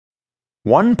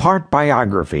One part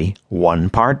biography, one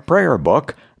part prayer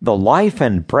book, The Life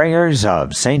and Prayers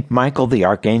of St. Michael the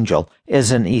Archangel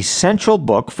is an essential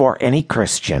book for any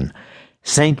Christian.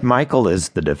 St. Michael is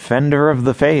the defender of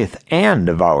the faith and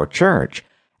of our church.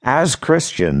 As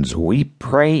Christians, we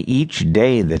pray each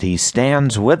day that he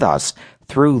stands with us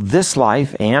through this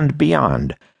life and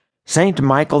beyond. St.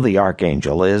 Michael the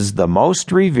Archangel is the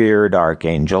most revered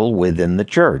archangel within the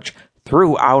church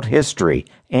throughout history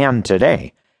and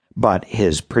today. But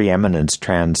his preeminence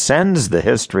transcends the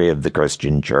history of the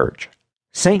Christian church.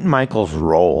 St. Michael's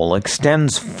role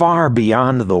extends far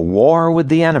beyond the war with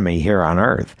the enemy here on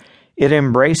earth. It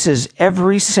embraces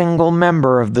every single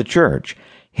member of the church.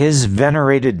 His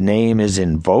venerated name is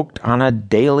invoked on a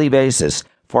daily basis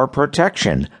for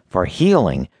protection, for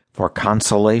healing, for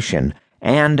consolation,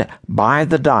 and by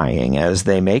the dying as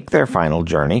they make their final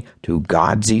journey to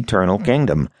God's eternal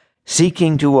kingdom,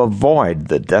 seeking to avoid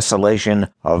the desolation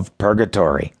of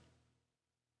purgatory.